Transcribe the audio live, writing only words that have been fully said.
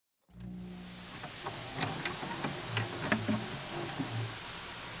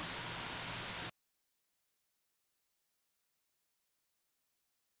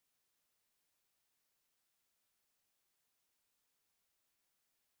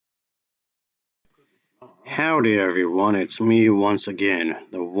Howdy everyone, it's me once again,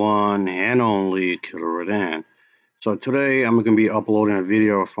 the one and only Killerrodan. So today I'm going to be uploading a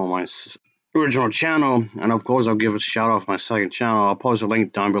video from my original channel, and of course I'll give a shout out for my second channel. I'll post a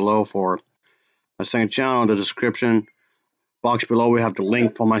link down below for my second channel. In the description box below we have the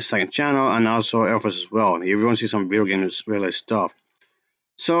link for my second channel, and also efforts as well, if you want to see some video games related stuff.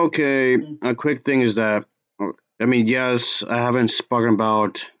 So okay, a quick thing is that, yes, I haven't spoken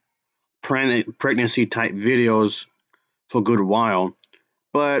about pregnancy type videos for a good while.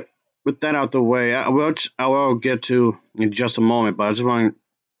 But with that out the way, I will get to in just a moment. But I just want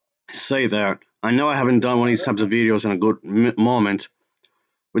to say that I know I haven't done one of these types of videos in a good moment,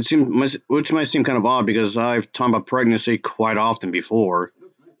 which might seem kind of odd because I've talked about pregnancy quite often before,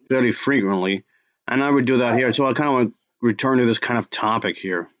 fairly frequently, and I would do that here. So I kind of want to return to this kind of topic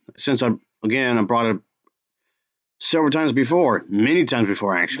here, since I brought it several times before, many times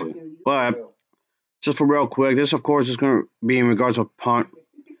before actually. But just for real quick, this of course is going to be in regards to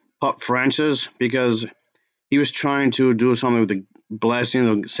Pope Francis, because he was trying to do something with the blessing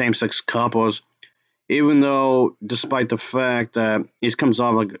of same-sex couples, even though, despite the fact that it comes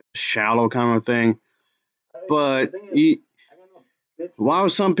off like a shallow kind of thing. But while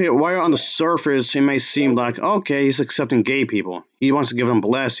on the surface it may seem like, okay, he's accepting gay people, he wants to give them a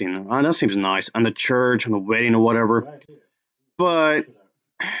blessing, that seems nice, and the church and the wedding or whatever. But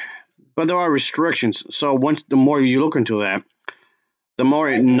there are restrictions. So the more you look into that, the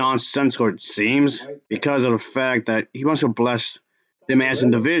more nonsensical it seems, because of the fact that he wants to bless them as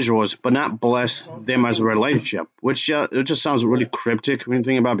individuals, but not bless them as a relationship, which it just sounds really cryptic when you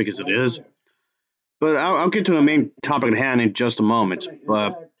think about it, because it is. But I'll get to the main topic at hand in just a moment.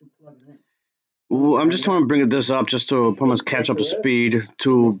 But I'm just trying to bring this up just to pretty much catch up to speed,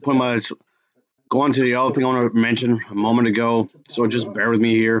 to pretty much go on to the other thing I want to mention a moment ago. So just bear with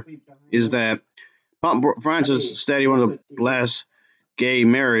me here. Is that Pope Francis said he wanted to bless gay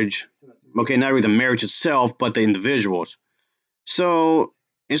marriage. Okay, not really the marriage itself, but the individuals. So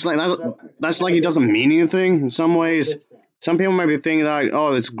it's like that's like he doesn't mean anything in some ways. Some people might be thinking like,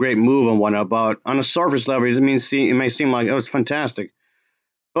 oh, it's a great move and whatnot, but on a surface level, it may seem like, oh, it's fantastic.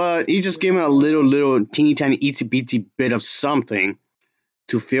 But he just gave him a little teeny tiny itsy bitsy bit of something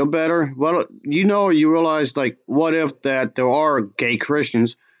to feel better. Well, you realize, like, what if that there are gay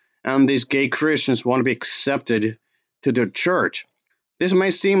Christians, and these gay Christians want to be accepted to their church? This may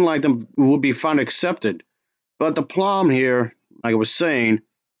seem like them would be found accepted, but the problem here, like I was saying,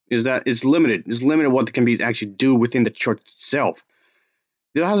 is that it's limited. It's limited what can be actually do within the church itself.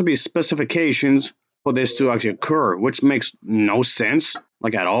 There has to be specifications for this to actually occur, which makes no sense,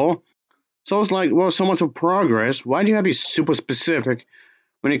 like at all. So it's like, well, so much for progress. Why do you have to be super specific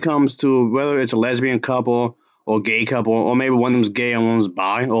when it comes to whether it's a lesbian couple or gay couple, or maybe one of them's gay and one of them's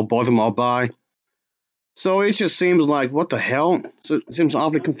bi, or both of them are bi? So it just seems like, what the hell? So it seems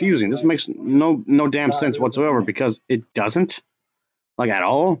awfully confusing. This makes no damn sense whatsoever, because it doesn't, like, at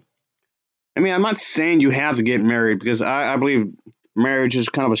all. I'm not saying you have to get married, because I believe marriage is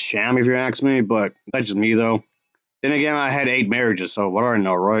kind of a sham, if you ask me, but that's just me, though. Then again, I had 8 marriages, so what do I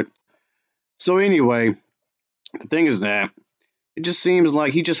know, right? So anyway, the thing is that it just seems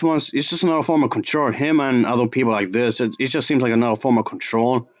like it's just another form of control. Him and other people like this, it just seems like another form of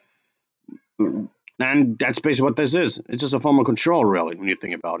control. And that's basically what this is. It's just a form of control, really, when you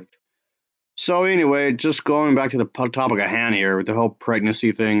think about it. So anyway, just going back to the topic at hand here, with the whole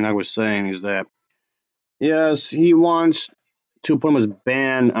pregnancy thing, like I was saying, is that, yes, he wants to put him as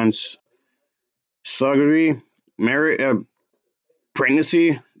ban on surgery,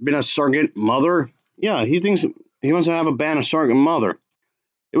 pregnancy, being a surrogate mother. Yeah, he thinks he wants to have a ban on surrogate mother.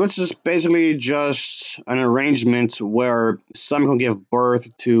 It was just basically just an arrangement where someone can give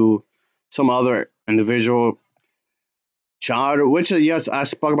birth to some other individual child, which, yes, I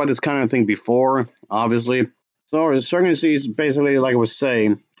spoke about this kind of thing before, obviously. So surrogacy is basically, like I was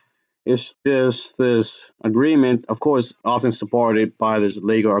saying, it's just this agreement, of course, often supported by this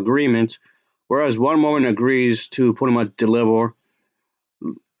legal agreement, whereas one woman agrees to put him at deliver,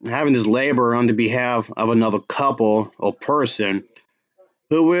 having this labor on the behalf of another couple or person,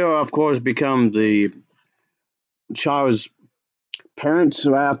 who will, of course, become the child's parents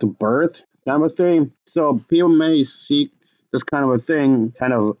who after birth, kind of a thing. So people may seek this kind of a thing,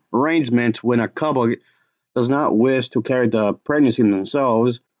 kind of arrangement, when a couple does not wish to carry the pregnancy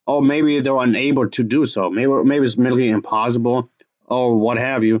themselves, or maybe they're unable to do so. Maybe it's medically impossible, or what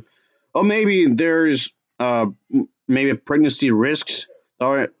have you. Or maybe there's maybe pregnancy risks that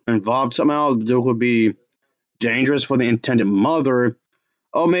are involved somehow that could be dangerous for the intended mother.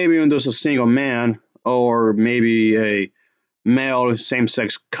 Or maybe when there's a single man, or maybe a male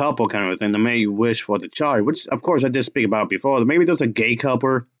same-sex couple kind of a thing that may wish for the child, which of course I did speak about before. Maybe there's a gay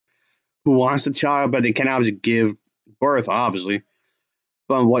couple who wants the child, but they can't obviously give birth, obviously,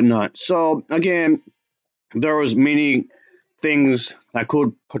 but whatnot. So again, there was many things that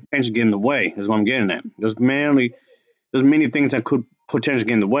could potentially get in the way. Is what I'm getting at. There's many things that could potentially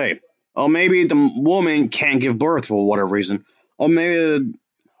get in the way. Or maybe the woman can't give birth for whatever reason. Or maybe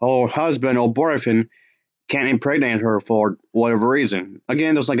her husband or boyfriend can't impregnate her for whatever reason.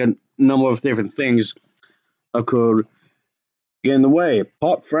 Again, there's like a number of different things that could get in the way.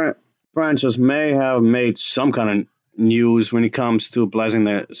 Francis may have made some kind of news when it comes to blessing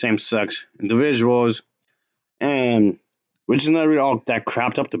the same sex individuals, and which is not really all that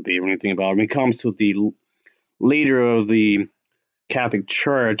crapped up to be when you think about it when it comes to the leader of the Catholic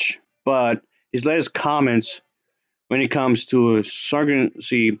Church. But his latest comments when it comes to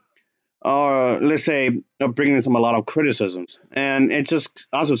surrogacy are, let's say, bringing some a lot of criticisms. And it just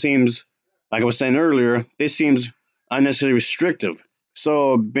also seems, like I was saying earlier, this seems unnecessarily restrictive.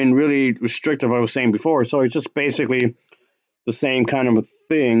 So, been really restrictive, I was saying before. So, it's just basically the same kind of a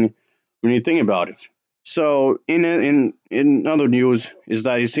thing when you think about it. So, in other news, is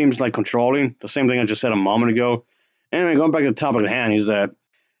that it seems like controlling, the same thing I just said a moment ago. Anyway, going back to the topic at hand, is that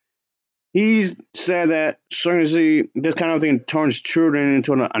he said that surrogacy, this kind of thing, turns children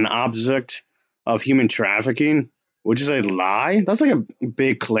into an object of human trafficking, which is a lie. That's like a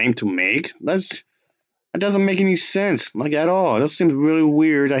big claim to make. That doesn't make any sense, like at all. That seems really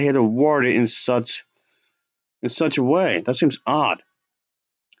weird. I had to word it in such a way. That seems odd.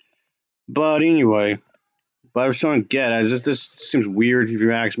 But anyway, but I was trying to get at this seems weird if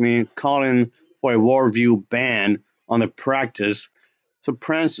you ask me. Calling for a worldview ban on the practice. So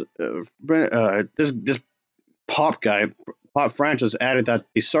this pop guy, Pop Francis, added that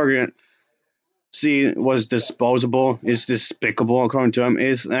the surrogacy was disposable, is despicable, according to him,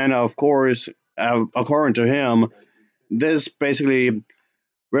 and of course, according to him, this basically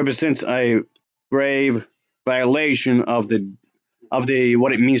represents a grave violation of the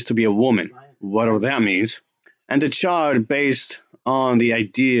what it means to be a woman, whatever that means, and the child based on the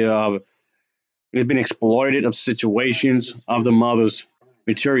idea of it being exploited of situations of the mother's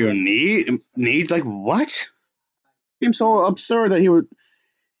material needs. Like what? Seems so absurd that he would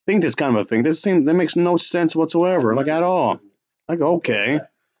think this kind of a thing. That makes no sense whatsoever, like at all. Like okay,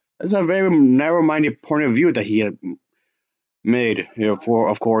 that's a very narrow-minded point of view that he had made here for,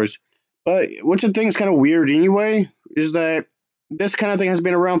 of course. But which I think is kind of weird anyway is that this kind of thing has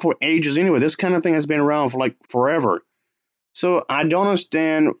been around for ages anyway. This kind of thing has been around for like forever. So I don't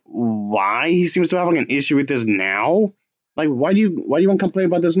understand why he seems to have like an issue with this now. Like why do you want to complain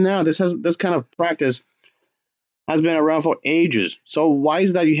about this now? This kind of practice has been around for ages. So why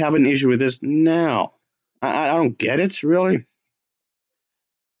is that you have an issue with this now? I don't get it really.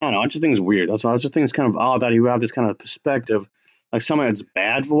 I don't know. I just think it's weird. That's all. I just think it's kind of odd that you have this kind of perspective, like something that's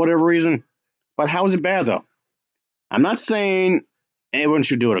bad for whatever reason. But how is it bad though? I'm not saying everyone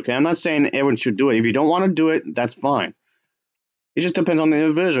should do it. Okay, I'm not saying everyone should do it. If you don't want to do it, that's fine. It just depends on the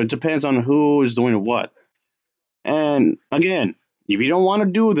individual. It depends on who is doing what. And again, if you don't want to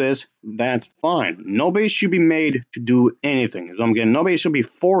do this, that's fine. Nobody should be made to do anything. So I'm getting nobody should be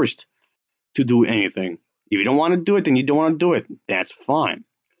forced to do anything. If you don't want to do it, then you don't want to do it. That's fine.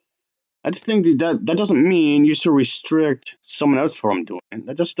 I just think that doesn't mean you should restrict someone else from doing it.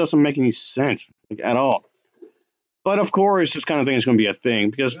 That just doesn't make any sense, like, at all. But of course, this kind of thing is going to be a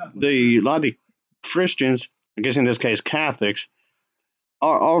thing because a lot of the Christians, I guess in this case Catholics,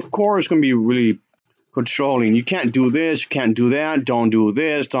 are of course going to be really controlling. You can't do this, you can't do that, don't do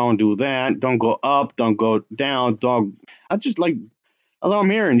this, don't do that, don't go up, don't go down, don't. I just like that's all I'm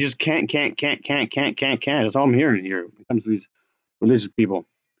hearing. Just can't. That's all I'm hearing here when it comes to these religious people.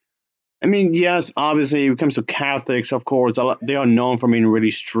 I mean, yes, obviously, when it comes to Catholics, of course, they are known for being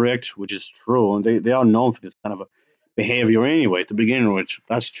really strict, which is true. And they are known for this kind of a behavior anyway, to begin with.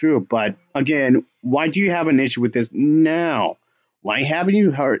 That's true. But again, why do you have an issue with this now? Why haven't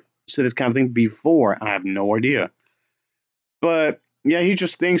you heard said this kind of thing before? I have no idea. But yeah, he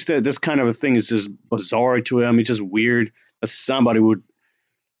just thinks that this kind of a thing is just bizarre to him. It's just weird that somebody would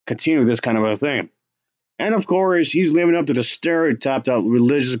continue this kind of a thing. And of course, he's living up to the stereotype that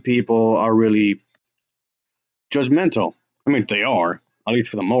religious people are really judgmental. I mean, they are, at least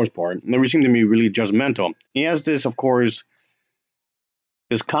for the most part. They seem to be really judgmental. He has this, of course,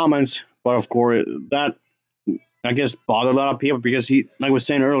 his comments, but of course, that I guess bothered a lot of people because he, like I was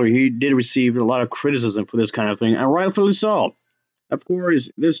saying earlier, he did receive a lot of criticism for this kind of thing, and rightfully so. Of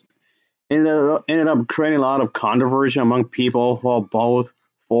course, this ended up creating a lot of controversy among people who are both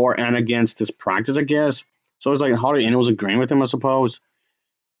for and against this practice, I guess. So it's like hardly anyone's agreeing with him, I suppose.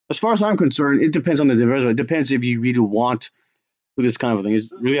 As far as I'm concerned, it depends on the individual. It depends if you really want to do this kind of thing.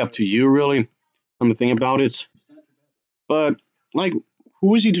 It's really up to you, really. I'm to think about it. But like,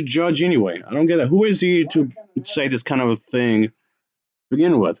 who is he to judge anyway? I don't get that. Who is he to say this kind of a thing to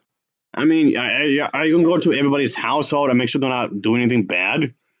begin with? I mean, I can go to everybody's household and make sure they're not doing anything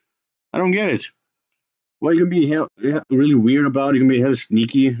bad. I don't get it. Well, you can be really weird about it. You can be hella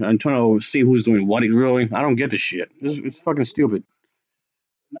sneaky and trying to see who's doing what. Really, I don't get this shit. It's fucking stupid.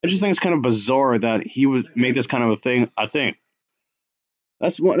 I just think it's kind of bizarre that he would make this kind of a thing a thing.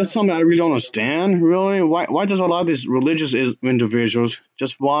 That's something I really don't understand. Really, why does a lot of these religious individuals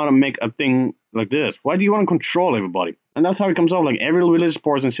just want to make a thing like this? Why do you want to control everybody? And that's how it comes off. Like every religious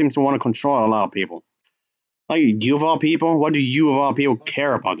person seems to want to control a lot of people. Like you of all people, what do you of all people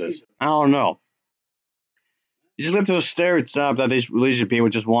care about this? I don't know. You just live to a stereotype that these religious people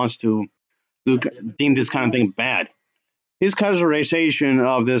just wants to deem this kind of thing bad. His categorization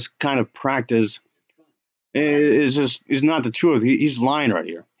of this kind of practice is not the truth. He's lying right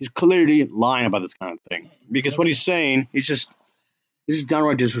here. He's clearly lying about this kind of thing because what he's saying he's just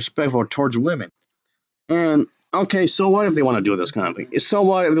downright disrespectful towards women. And okay, so what if they want to do this kind of thing? So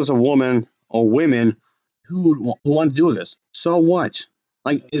what if there's a woman or women who want to do this? So what?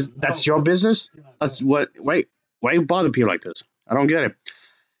 Like, is that's your business? That's what. Wait, why you bother people like this? I don't get it.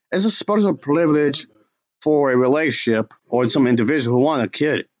 It's a supposed privilege for a relationship or some individual who want a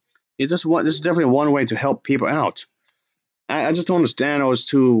kid. You just want this is definitely one way to help people out. I just don't understand as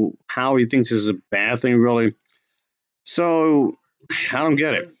to how he thinks this is a bad thing, really. So I don't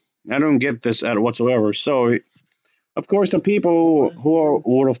get it. I don't get this at whatsoever. So of course, the people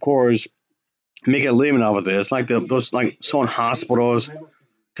would of course make a living off of this, like those like so in hospitals,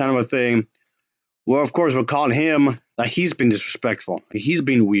 kind of a thing. Well, of course, we're calling him that he's been disrespectful. He's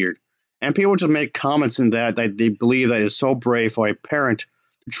been weird. And people just make comments in that they believe that it's so brave for a parent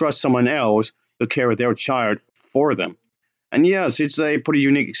to trust someone else to care for their child for them. And yes, it's a pretty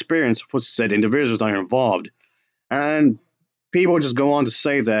unique experience for said individuals that are involved. And people just go on to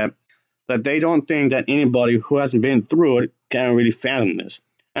say that they don't think that anybody who hasn't been through it can really fathom this.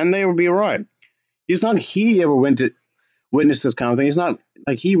 And they would be right. It's not he ever went to witness this kind of thing. It's not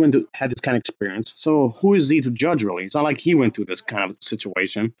like he went to had this kind of experience. So who is he to judge really? It's not like he went through this kind of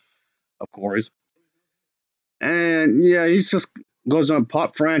situation, of course. And yeah, he just goes on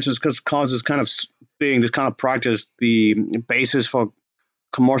pop franchise because causes kind of thing, this kind of practice, the basis for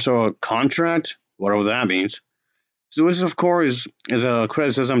commercial contract, whatever that means. So this, of course, is a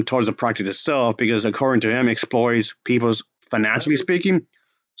criticism towards the practice itself because, according to him, exploits people's financially speaking.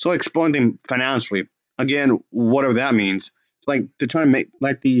 So exploiting them financially, again, whatever that means. It's like they're trying to make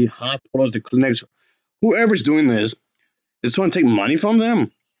like the hospitals, the clinics, whoever's doing this is trying to take money from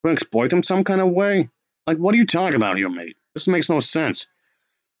them, trying to exploit them some kind of way. Like, what are you talking about here, mate? This makes no sense.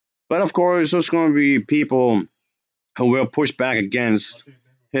 But of course, there's going to be people who will push back against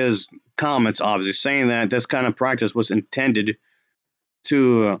his comments, obviously, saying that this kind of practice was intended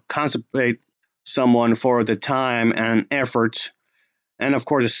to compensate someone for the time and effort, and of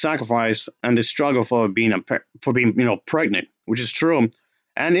course the sacrifice and the struggle for being pregnant, which is true.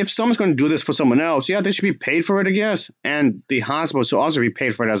 And if someone's going to do this for someone else, yeah, they should be paid for it, I guess, and the hospital should also be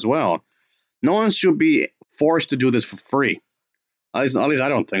paid for it as well. No one should be forced to do this for free. At least I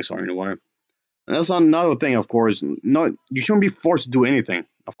don't think so anyway. And that's another thing, of course. No, you shouldn't be forced to do anything,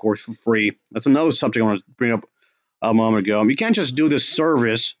 of course, for free. That's another subject I want to bring up a moment ago. You can't just do this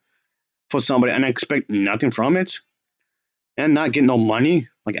service for somebody and expect nothing from it and not get no money,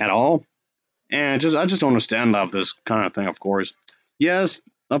 like at all. And I just don't understand of this kind of thing, of course. Yes,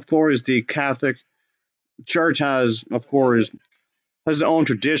 of course, the Catholic Church has their own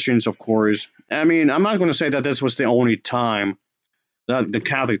traditions, of course. I mean, I'm not going to say that this was the only time that the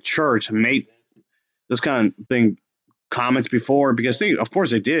Catholic Church made this kind of thing comments before, because of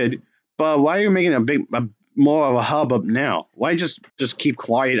course, they did. But why are you making more of a hubbub now? Why just keep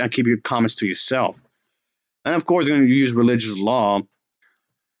quiet and keep your comments to yourself? And of course, they're going to use religious law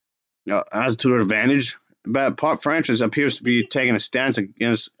as to their advantage. But Pope Francis appears to be taking a stance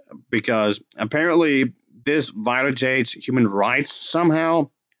against because apparently this violates human rights somehow,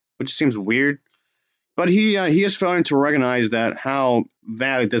 which seems weird. But he is failing to recognize that how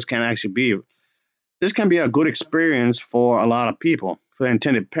valid this can actually be. This can be a good experience for a lot of people, for the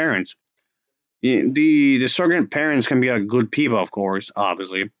intended parents. The surrogate parents can be a good people, of course,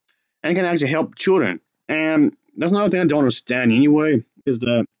 obviously, and can actually help children. And that's another thing I don't understand anyway, is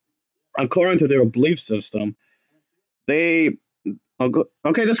that according to their belief system, they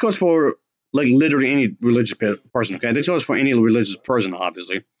okay. This goes for like literally any religious person. Okay, this goes for any religious person.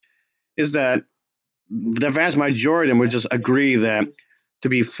 Obviously, is that the vast majority of them would just agree that to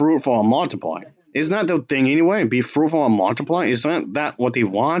be fruitful and multiply. Isn't that the thing anyway? Be fruitful and multiply? Isn't that what they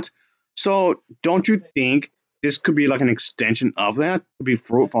want? So don't you think this could be like an extension of that? To be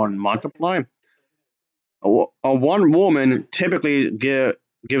fruitful and multiply? One woman typically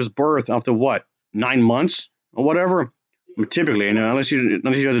gives birth after what, 9 months or whatever. Typically, unless you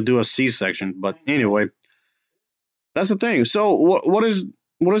have to do a C-section. But anyway, that's the thing. So what is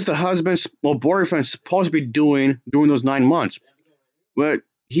the husband or boyfriend supposed to be doing during those 9 months? Well,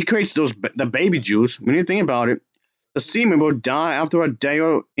 he creates the baby juice. When you think about it, the semen will die after a day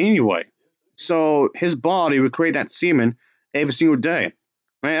or anyway. So his body will create that semen every single day.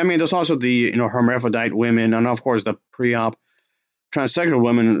 Right? I mean, there's also the hermaphrodite women, and of course the pre-op transsexual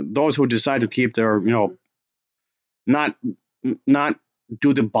women, those who decide to keep their not not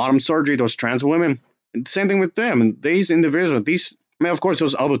do the bottom surgery. Those trans women, same thing with them. And these individuals, I mean, of course,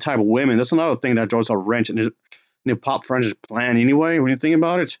 those other type of women. That's another thing that throws a wrench in the pop French's plan anyway. When you think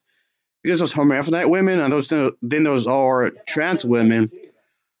about it, because those hermaphrodite women and those are trans women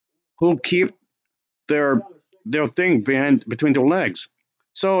who keep their thing between their legs.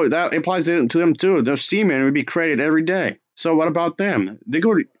 So that applies to them too. Their semen would be created every day. So what about them? They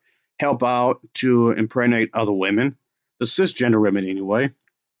could help out to impregnate other women, the cisgender women anyway.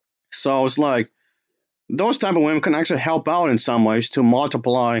 So it's like those type of women can actually help out in some ways to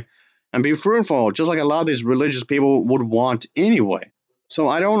multiply and be fruitful, just like a lot of these religious people would want anyway. So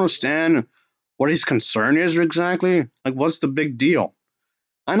I don't understand what his concern is exactly. Like, what's the big deal?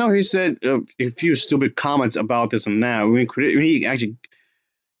 I know he said a few stupid comments about this and that. He actually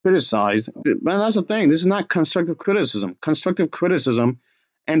criticized, but that's the thing. This is not constructive criticism. Constructive criticism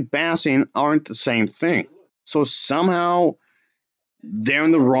and bashing aren't the same thing. So somehow they're in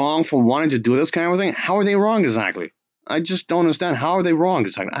the wrong for wanting to do this kind of thing. How are they wrong exactly? I just don't understand. How are they wrong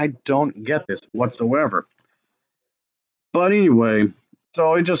exactly? I don't get this whatsoever. But anyway,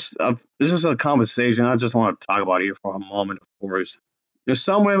 so this is a conversation I just want to talk about here for a moment. Of course, there's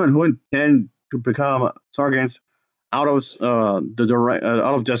some women who intend to become surrogates out of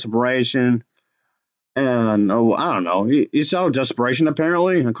out of desperation, and oh, I don't know. He's out of desperation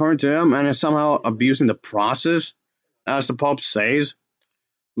apparently, according to him, and is somehow abusing the process, as the Pope says.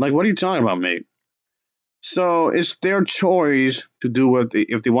 Like, what are you talking about, mate? So it's their choice to do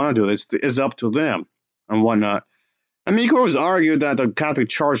if they want to do this. It's up to them and whatnot. I mean, you could always argue that the Catholic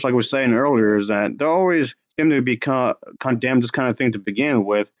Church, like we were saying earlier, is that they always seem to be condemned this kind of thing to begin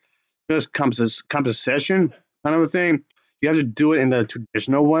with. This compensation kind of a thing. You have to do it in the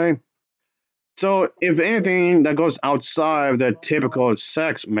traditional way. So, if anything that goes outside the typical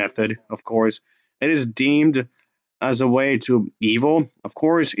sex method, of course, it is deemed as a way to evil. Of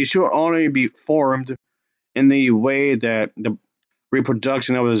course, it should only be formed in the way that the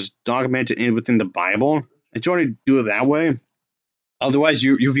reproduction that was documented within the Bible. It should only do it that way. Otherwise,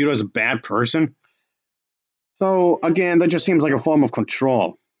 you view it as a bad person. So again, that just seems like a form of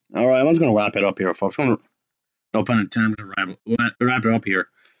control. All right, I'm just gonna wrap it up here, folks. No pun intended to wrap it up here.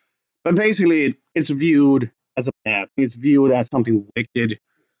 But basically, it's viewed as a bad thing. It's viewed as something wicked,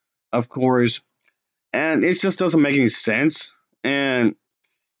 of course, and it just doesn't make any sense. And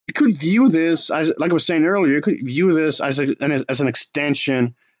you could view this as, like I was saying earlier, you could view this as an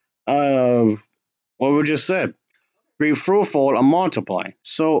extension of what we just said. Be fruitful and multiply.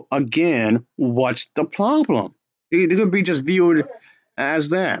 So again, what's the problem? It could be just viewed as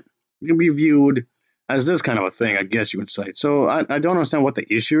that. It can be viewed as this kind of a thing, I guess you would say. So I don't understand what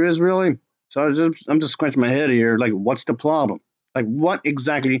the issue is really. So I'm just scratching my head here. Like, what's the problem? Like, what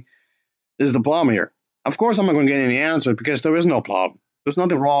exactly is the problem here? Of course, I'm not going to get any answer because there is no problem. There's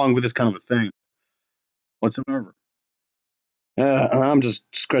nothing wrong with this kind of a thing whatsoever. I'm just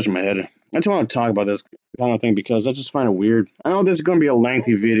scratching my head. I just want to talk about this kind of thing because I just find it weird. I know this is going to be a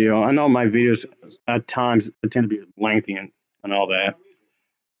lengthy video. I know my videos at times tend to be lengthy and all that.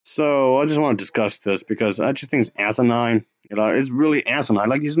 So I just want to discuss this because I just think it's asinine. It's really asinine.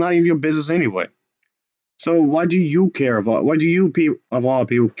 Like, it's not even your business anyway. So why do you care about? Why do you of all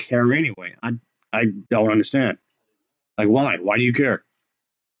people care anyway? I don't understand. Like, why? Why do you care?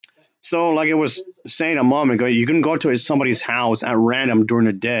 So, like I was saying a moment ago, you can go to somebody's house at random during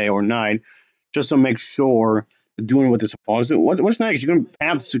the day or night just to make sure they're doing what they're supposed to. What's next? You're gonna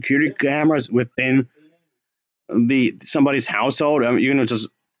have security cameras within the somebody's household. I mean, you're gonna just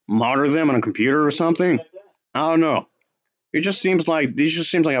monitor them on a computer or something. I don't know. This just seems like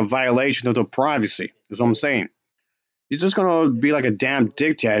a violation of their privacy. Is what I'm saying. You're just gonna be like a damn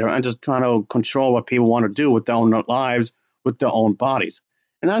dictator and just trying to control what people want to do with their own lives, with their own bodies.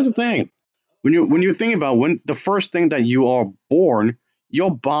 And that's the thing. When you think about when the first thing that you are born,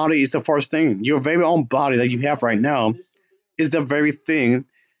 Your body is the first thing. Your very own body that you have right now is the very thing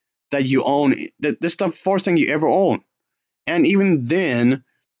that you own. That's the first thing you ever own. And even then,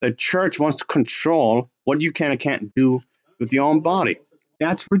 the church wants to control what you can and can't do with your own body.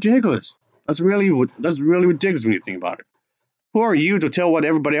 That's ridiculous. That's really ridiculous when you think about it. Who are you to tell what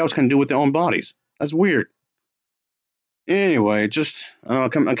everybody else can do with their own bodies? That's weird. Anyway, just I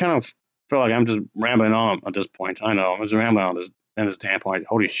don't know, I kind of feel like I'm just rambling on at this point. I know I'm just rambling on this at this damn point.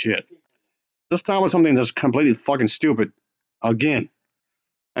 Holy shit! Just talking about something that's completely fucking stupid again.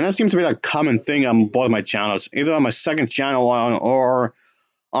 And that seems to be a common thing on both my channels, either on my second channel or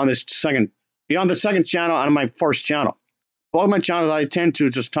on this second, on the second channel and on my first channel. Both my channels, I tend to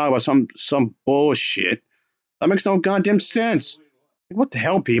just talk about some bullshit that makes no goddamn sense. Like, what the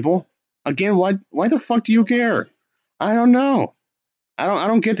hell, people? Again, why the fuck do you care? I don't know. I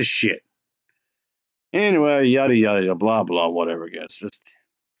don't get the shit. Anyway, yada yada blah blah whatever. Guys, just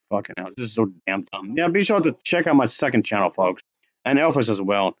fucking hell, this is so damn dumb. Yeah, be sure to check out my second channel, folks, and Alpha's as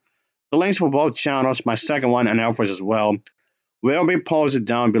well. The links for both channels, my second one and Alpha's as well, will be posted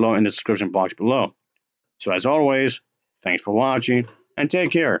down below in the description box below. So as always, thanks for watching and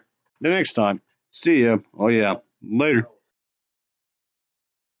take care. The next time, see ya. Oh yeah, later.